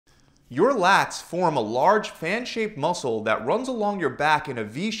Your lats form a large fan-shaped muscle that runs along your back in a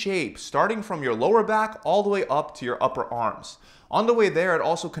V shape, starting from your lower back all the way up to your upper arms. On the way there, it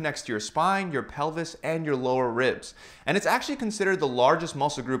also connects to your spine, your pelvis, and your lower ribs. And it's actually considered the largest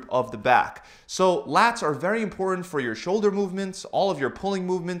muscle group of the back. So lats are very important for your shoulder movements, all of your pulling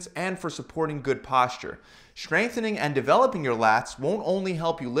movements, and for supporting good posture. Strengthening and developing your lats won't only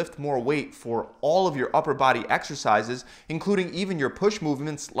help you lift more weight for all of your upper body exercises, including even your push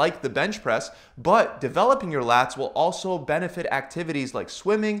movements like the bench press, but developing your lats will also benefit activities like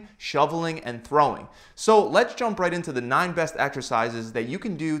swimming, shoveling, and throwing. So let's jump right into the 9 best exercises that you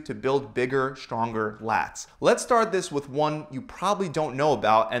can do to build bigger, stronger lats. Let's start this with one you probably don't know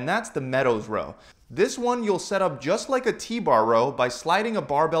about, and that's the Meadows row. This one you'll set up just like a T-bar row by sliding a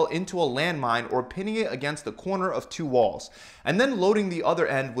barbell into a landmine or pinning it against the corner of 2 walls, and then loading the other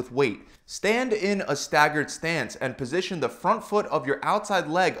end with weight. Stand in a staggered stance and position the front foot of your outside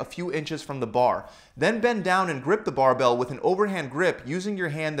leg a few inches from the bar. Then bend down and grip the barbell with an overhand grip using your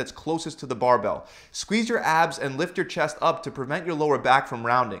hand that's closest to the barbell. Squeeze your abs and lift your chest up to prevent your lower back from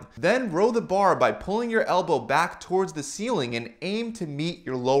rounding. Then row the bar by pulling your elbow back towards the ceiling and aim to meet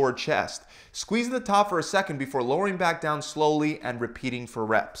your lower chest. Squeeze the top for a second before lowering back down slowly and repeating for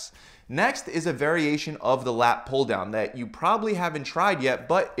reps. Next is a variation of the lat pull down that you probably haven't tried yet,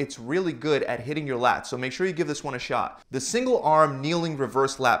 but it's really good at hitting your lats, so make sure you give this one a shot. The single arm kneeling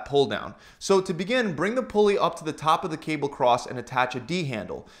reverse lat pull down. So to begin, bring the pulley up to the top of the cable cross and attach a D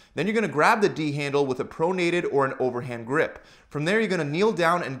handle. Then you're going to grab the D handle with a pronated or an overhand grip. From there, you're going to kneel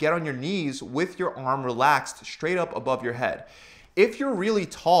down and get on your knees with your arm relaxed straight up above your head. If you're really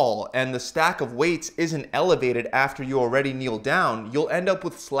tall and the stack of weights isn't elevated after you already kneel down, you'll end up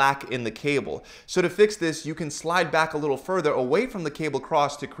with slack in the cable. So to fix this, you can slide back a little further away from the cable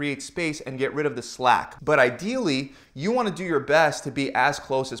cross to create space and get rid of the slack. But ideally, you want to do your best to be as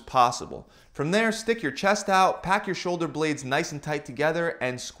close as possible. From there, stick your chest out, pack your shoulder blades nice and tight together,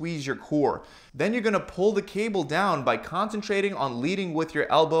 and squeeze your core. Then you're going to pull the cable down by concentrating on leading with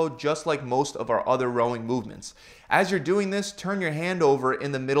your elbow, just like most of our other rowing movements. As you're doing this, turn your hand over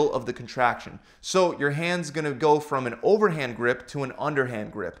in the middle of the contraction. So your hand's going to go from an overhand grip to an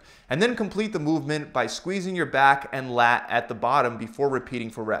underhand grip. And then complete the movement by squeezing your back and lat at the bottom before repeating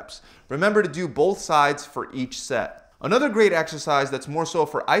for reps. Remember to do both sides for each set. Another great exercise that's more so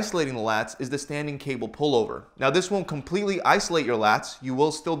for isolating the lats is the standing cable pullover. Now this won't completely isolate your lats. You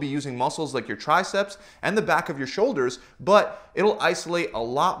will still be using muscles like your triceps and the back of your shoulders, but it'll isolate a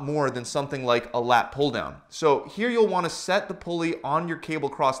lot more than something like a lat pull down. So here you'll want to set the pulley on your cable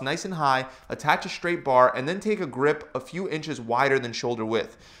cross nice and high, attach a straight bar, and then take a grip a few inches wider than shoulder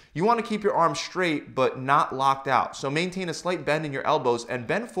width. You want to keep your arms straight but not locked out. So maintain a slight bend in your elbows and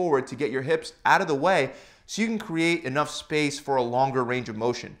bend forward to get your hips out of the way so you can create enough space for a longer range of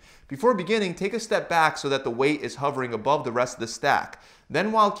motion. Before beginning, take a step back so that the weight is hovering above the rest of the stack.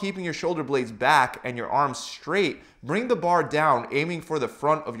 Then while keeping your shoulder blades back and your arms straight, bring the bar down, aiming for the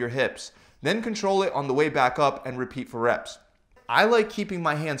front of your hips. Then control it on the way back up and repeat for reps. I like keeping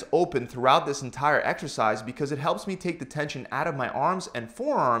my hands open throughout this entire exercise because it helps me take the tension out of my arms and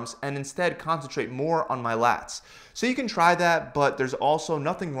forearms and instead concentrate more on my lats. So you can try that, but there's also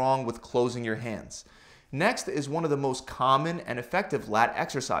nothing wrong with closing your hands. Next is one of the most common and effective lat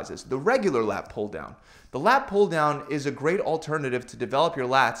exercises, the regular lat pull down. The lat pull down is a great alternative to develop your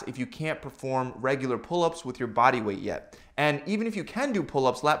lats if you can't perform regular pull-ups with your body weight yet. And even if you can do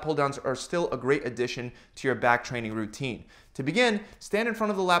pull-ups, lat pull downs are still a great addition to your back training routine. To begin, stand in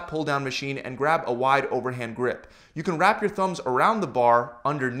front of the lat pull down machine and grab a wide overhand grip. You can wrap your thumbs around the bar,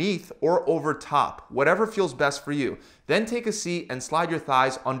 underneath, or over top, whatever feels best for you. Then take a seat and slide your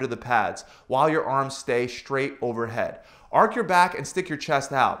thighs under the pads while your arms stay straight overhead. Arc your back and stick your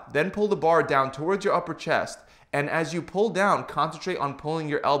chest out. Then pull the bar down towards your upper chest. And as you pull down, concentrate on pulling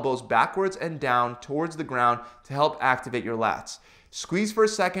your elbows backwards and down towards the ground to help activate your lats. Squeeze for a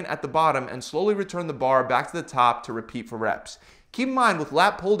second at the bottom and slowly return the bar back to the top to repeat for reps. Keep in mind, with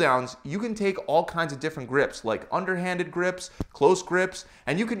lat pull downs, you can take all kinds of different grips, like underhanded grips, close grips,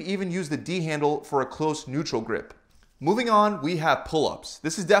 and you can even use the D handle for a close neutral grip. Moving on, we have pull-ups.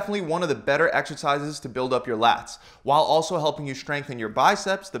 This is definitely one of the better exercises to build up your lats, while also helping you strengthen your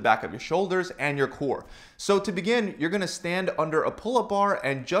biceps, the back of your shoulders, and your core. So to begin, you're gonna stand under a pull-up bar,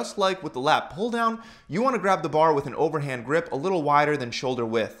 and just like with the lat pull-down, you wanna grab the bar with an overhand grip a little wider than shoulder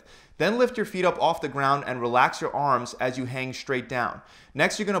width. Then lift your feet up off the ground and relax your arms as you hang straight down.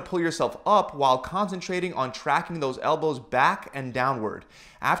 Next, you're going to pull yourself up while concentrating on tracking those elbows back and downward.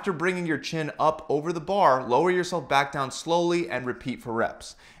 After bringing your chin up over the bar, lower yourself back down slowly and repeat for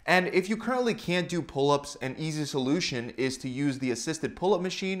reps. And if you currently can't do pull-ups, an easy solution is to use the assisted pull-up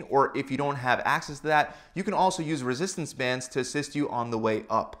machine, or if you don't have access to that, you can also use resistance bands to assist you on the way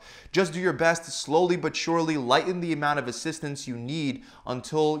up. Just do your best to slowly but surely lighten the amount of assistance you need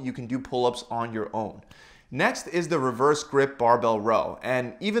until you can do pull-ups on your own. Next is the reverse grip barbell row,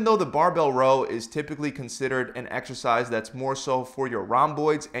 and even though the barbell row is typically considered an exercise that's more so for your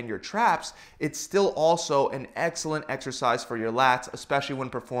rhomboids and your traps, it's still also an excellent exercise for your lats, especially when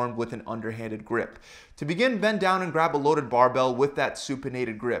performed with an underhanded grip. To begin, bend down and grab a loaded barbell with that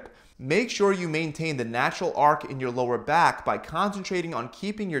supinated grip. Make sure you maintain the natural arc in your lower back by concentrating on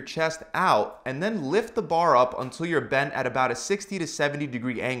keeping your chest out, and then lift the bar up until you're bent at about a 60 to 70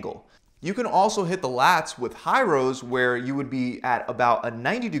 degree angle. You can also hit the lats with high rows where you would be at about a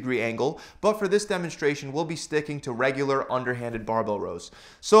 90 degree angle, but for this demonstration, we'll be sticking to regular underhanded barbell rows.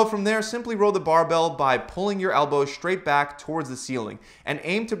 So from there, simply row the barbell by pulling your elbows straight back towards the ceiling and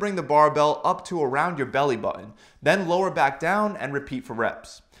aim to bring the barbell up to around your belly button. Then lower back down and repeat for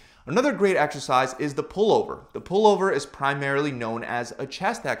reps. Another great exercise is the pullover. The pullover is primarily known as a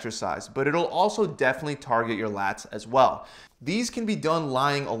chest exercise, but it'll also definitely target your lats as well. These can be done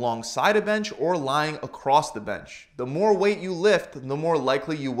lying alongside a bench or lying across the bench. The more weight you lift, the more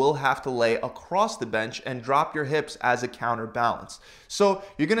likely you will have to lay across the bench and drop your hips as a counterbalance. So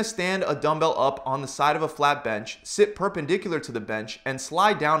you're going to stand a dumbbell up on the side of a flat bench, sit perpendicular to the bench, and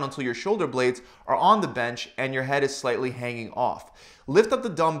slide down until your shoulder blades are on the bench and your head is slightly hanging off. Lift up the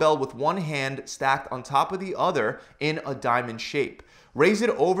dumbbell with one hand stacked on top of the other in a diamond shape. Raise it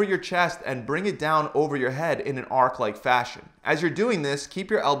over your chest and bring it down over your head in an arc-like fashion. As you're doing this, keep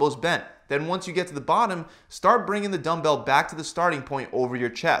your elbows bent. Then once you get to the bottom, start bringing the dumbbell back to the starting point over your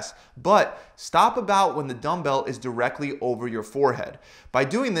chest. But stop about when the dumbbell is directly over your forehead. By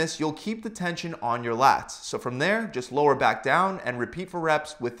doing this, you'll keep the tension on your lats. So from there, just lower back down and repeat for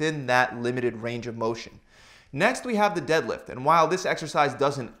reps within that limited range of motion. Next, we have the deadlift, and while this exercise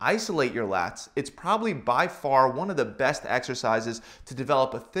doesn't isolate your lats, it's probably by far one of the best exercises to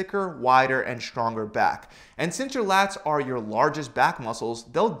develop a thicker, wider, and stronger back. And since your lats are your largest back muscles,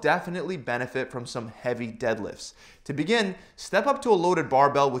 they'll definitely benefit from some heavy deadlifts. To begin, step up to a loaded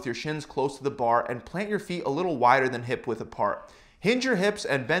barbell with your shins close to the bar and plant your feet a little wider than hip width apart. Hinge your hips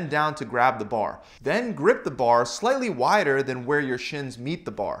and bend down to grab the bar. Then grip the bar slightly wider than where your shins meet the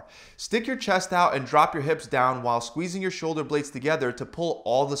bar. Stick your chest out and drop your hips down while squeezing your shoulder blades together to pull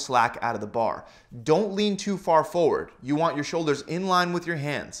all the slack out of the bar. Don't lean too far forward. You want your shoulders in line with your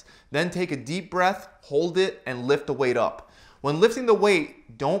hands. Then take a deep breath, hold it, and lift the weight up. When lifting the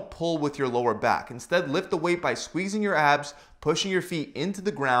weight, don't pull with your lower back. Instead, lift the weight by squeezing your abs, pushing your feet into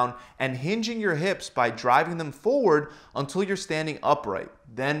the ground, and hinging your hips by driving them forward until you're standing upright.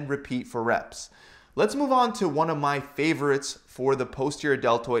 Then repeat for reps. Let's move on to one of my favorites for the posterior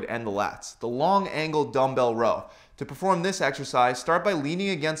deltoid and the lats, the long angle dumbbell row. To perform this exercise, start by leaning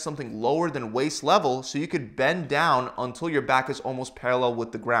against something lower than waist level so you could bend down until your back is almost parallel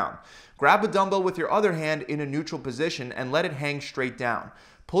with the ground. Grab a dumbbell with your other hand in a neutral position and let it hang straight down.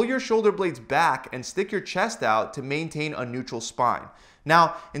 Pull your shoulder blades back and stick your chest out to maintain a neutral spine.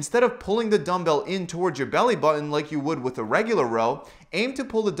 Now, instead of pulling the dumbbell in towards your belly button like you would with a regular row, aim to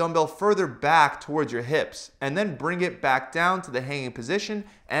pull the dumbbell further back towards your hips and then bring it back down to the hanging position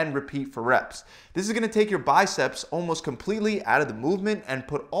and repeat for reps. This is going to take your biceps almost completely out of the movement and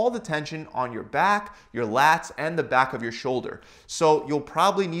put all the tension on your back, your lats, and the back of your shoulder. So you'll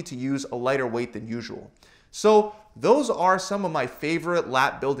probably need to use a lighter weight than usual. So those are some of my favorite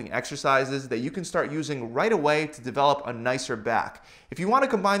lat building exercises that you can start using right away to develop a nicer back. If you want to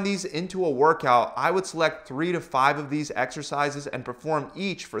combine these into a workout, I would select 3 to 5 of these exercises and perform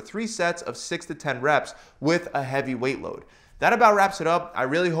each for 3 sets of 6 to 10 reps with a heavy weight load. That about wraps it up. I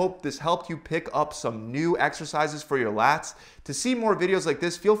really hope this helped you pick up some new exercises for your lats. To see more videos like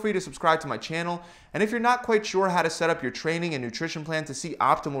this, feel free to subscribe to my channel. And if you're not quite sure how to set up your training and nutrition plan to see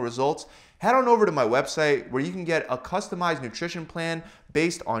optimal results, head on over to my website where you can get a customized nutrition plan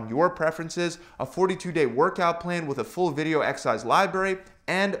based on your preferences, a 42-day workout plan with a full video exercise library,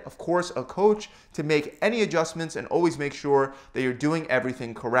 and of course a coach to make any adjustments and always make sure that you're doing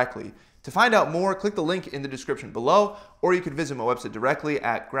everything correctly. To find out more, click the link in the description below, or you could visit my website directly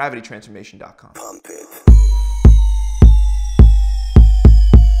at gravitytransformation.com.